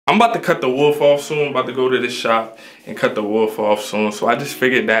I'm about to cut the wolf off soon. I'm about to go to the shop and cut the wolf off soon. So I just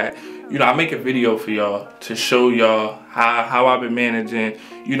figured that, you know, I make a video for y'all to show y'all how I've been managing,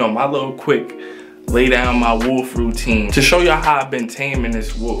 you know, my little quick lay down my wolf routine to show y'all how I've been taming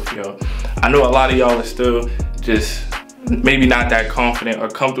this wolf, yo. I know a lot of y'all are still just maybe not that confident or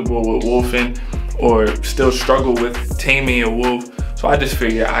comfortable with wolfing, or still struggle with taming a wolf. So I just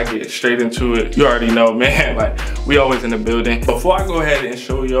figured I'd get straight into it. You already know, man, like we always in the building. Before I go ahead and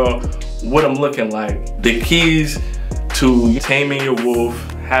show y'all what I'm looking like, the keys to taming your wolf,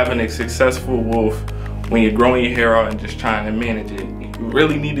 having a successful wolf when you're growing your hair out and just trying to manage it. You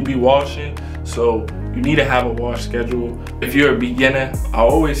really need to be washing, so you need to have a wash schedule. If you're a beginner, I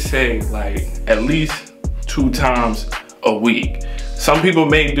always say like at least 2 times a week. Some people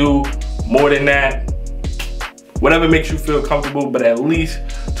may do more than that, whatever makes you feel comfortable, but at least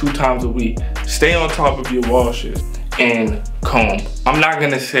 2 times a week. Stay on top of your washes and comb. I'm not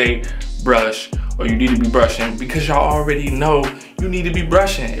gonna say brush or you need to be brushing, because y'all already know you need to be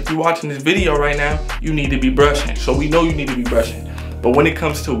brushing. If you're watching this video right now, you need to be brushing. So we know you need to be brushing. But when it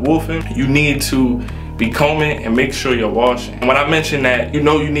comes to wolfing, you need to be combing and make sure you're washing. And when I mention that, you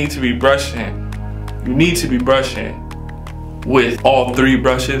know you need to be brushing, you need to be brushing with all 3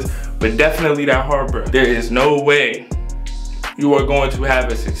 brushes, but definitely that hard brush. There is no way you are going to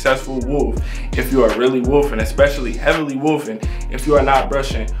have a successful wolf if you are really wolfing, especially heavily wolfing, if you are not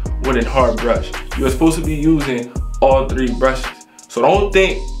brushing with a hard brush. You are supposed to be using all 3 brushes. So don't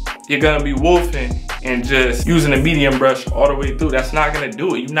think you're gonna be wolfing and just using a medium brush all the way through. That's not gonna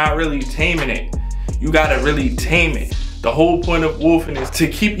do it. You're not really taming it. You gotta really tame it. The whole point of wolfing is to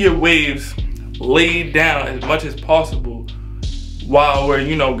keep your waves laid down as much as possible while we're,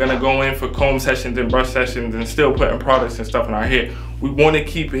 you know, gonna go in for comb sessions and brush sessions and still putting products and stuff in our hair. We wanna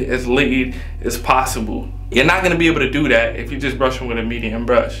keep it as laid as possible. You're not gonna be able to do that if you're just brushing with a medium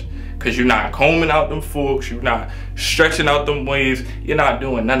brush, because you're not combing out them forks, you're not stretching out them waves, you're not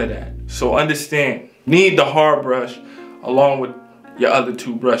doing none of that. So understand, you need the hard brush along with your other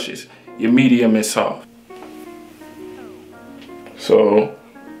 2 brushes, your medium and soft. So,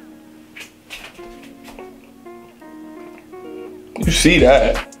 you see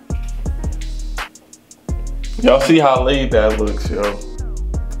that. Y'all see how laid that looks, yo.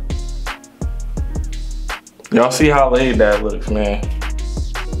 Y'all see how laid that looks, man.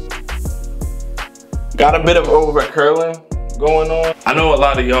 Got a bit of over curling going on. I know a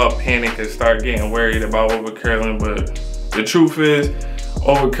lot of y'all panic and start getting worried about over curling, but the truth is,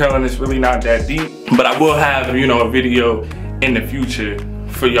 over curling is really not that deep. But I will have, you know, a video in the future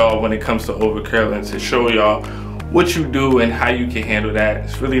for y'all when it comes to over curling to show y'all what you do and how you can handle that.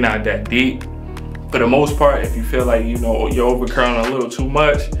 It's really not that deep. For the most part, if you feel like, you know, you're over curling a little too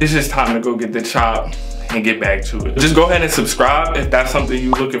much, it's just time to go get the chop and get back to it. Just go ahead and subscribe if that's something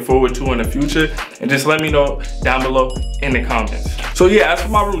you're looking forward to in the future, and just let me know down below in the comments. So yeah, as for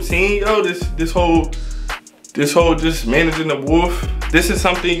my routine, yo, this whole just managing the wolf, this is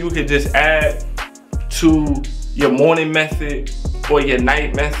something you could just add to your morning method or your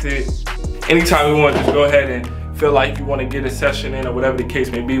night method. Anytime you want, just go ahead and feel like you want to get a session in or whatever the case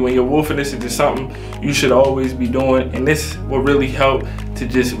may be. When you're wolfing, this is just something you should always be doing, and this will really help to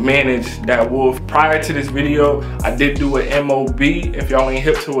just manage that wolf. Prior to this video, I did do an MOB. If y'all ain't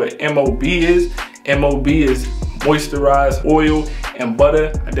hip to what MOB is moisturized oil and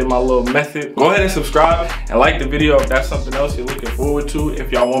butter. I did my little method. Go ahead and subscribe and like the video if that's something else you're looking forward to.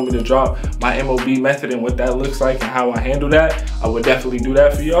 If y'all want me to drop my MOB method and what that looks like and how I handle that, I would definitely do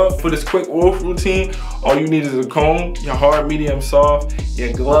that for y'all. For this quick wolf routine, all you need is a comb, your hard, medium, soft,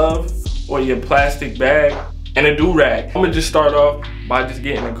 your glove or your plastic bag, and a do-rag. I'm gonna just start off by just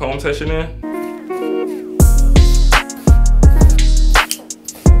getting the comb session in.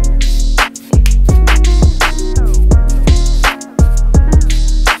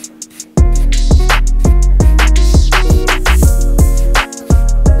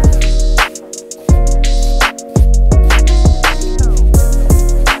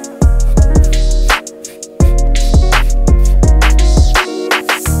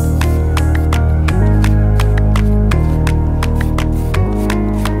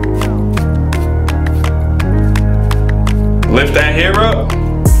 Lift that hair up.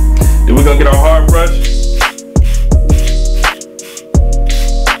 Then we're gonna get our hard brush.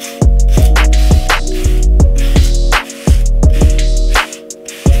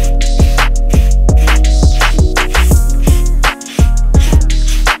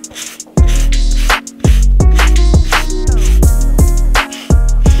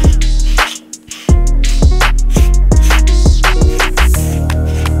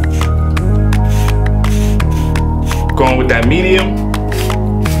 Going with that medium.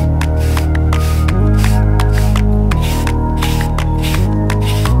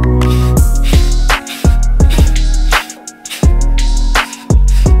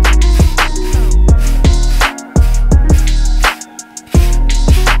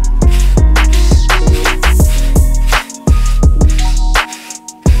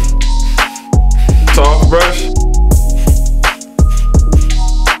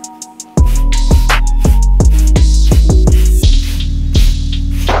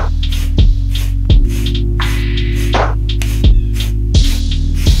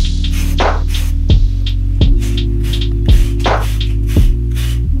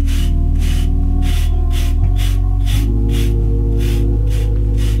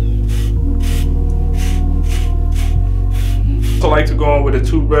 like to go in with a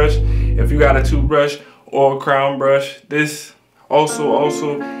toothbrush. If you got a toothbrush or a crown brush, this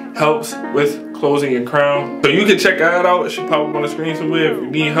also helps with closing your crown. So you can check that out. It should pop up on the screen somewhere if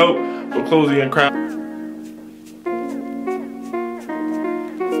you need help with closing your crown.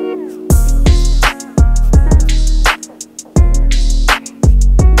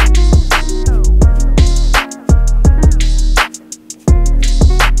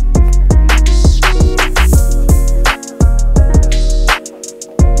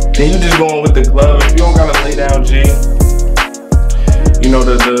 Then you just going with the glove. If you don't got a lay down G, you know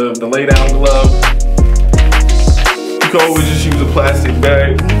the lay down glove, you can always just use a plastic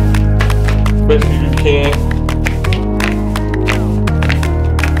bag, best as you can.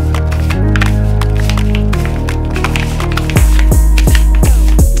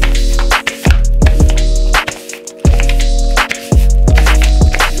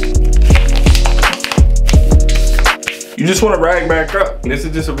 You just want to rag back up. This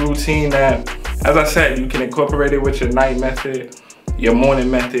is just a routine that, as I said, you can incorporate it with your night method, your morning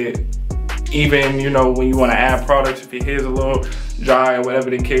method, even, you know, when you want to add products, if your hair's a little dry or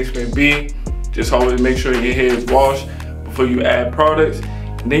whatever the case may be, just always make sure your hair is washed before you add products.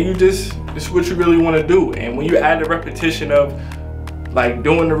 And then this is what you really want to do. And when you add the repetition of like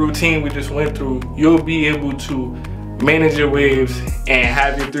doing the routine we just went through, you'll be able to manage your waves and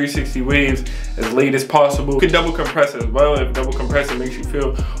have your 360 waves as late as possible. You can double compress as well if double compressing makes you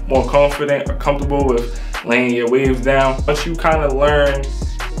feel more confident or comfortable with laying your waves down. Once you kind of learn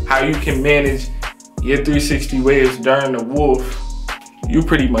how you can manage your 360 waves during the wolf, you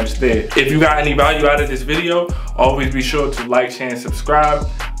pretty much there. If you got any value out of this video, always be sure to like, share, and subscribe.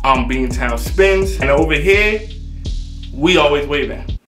 I'm Beantown Spins, and over here, we always waving.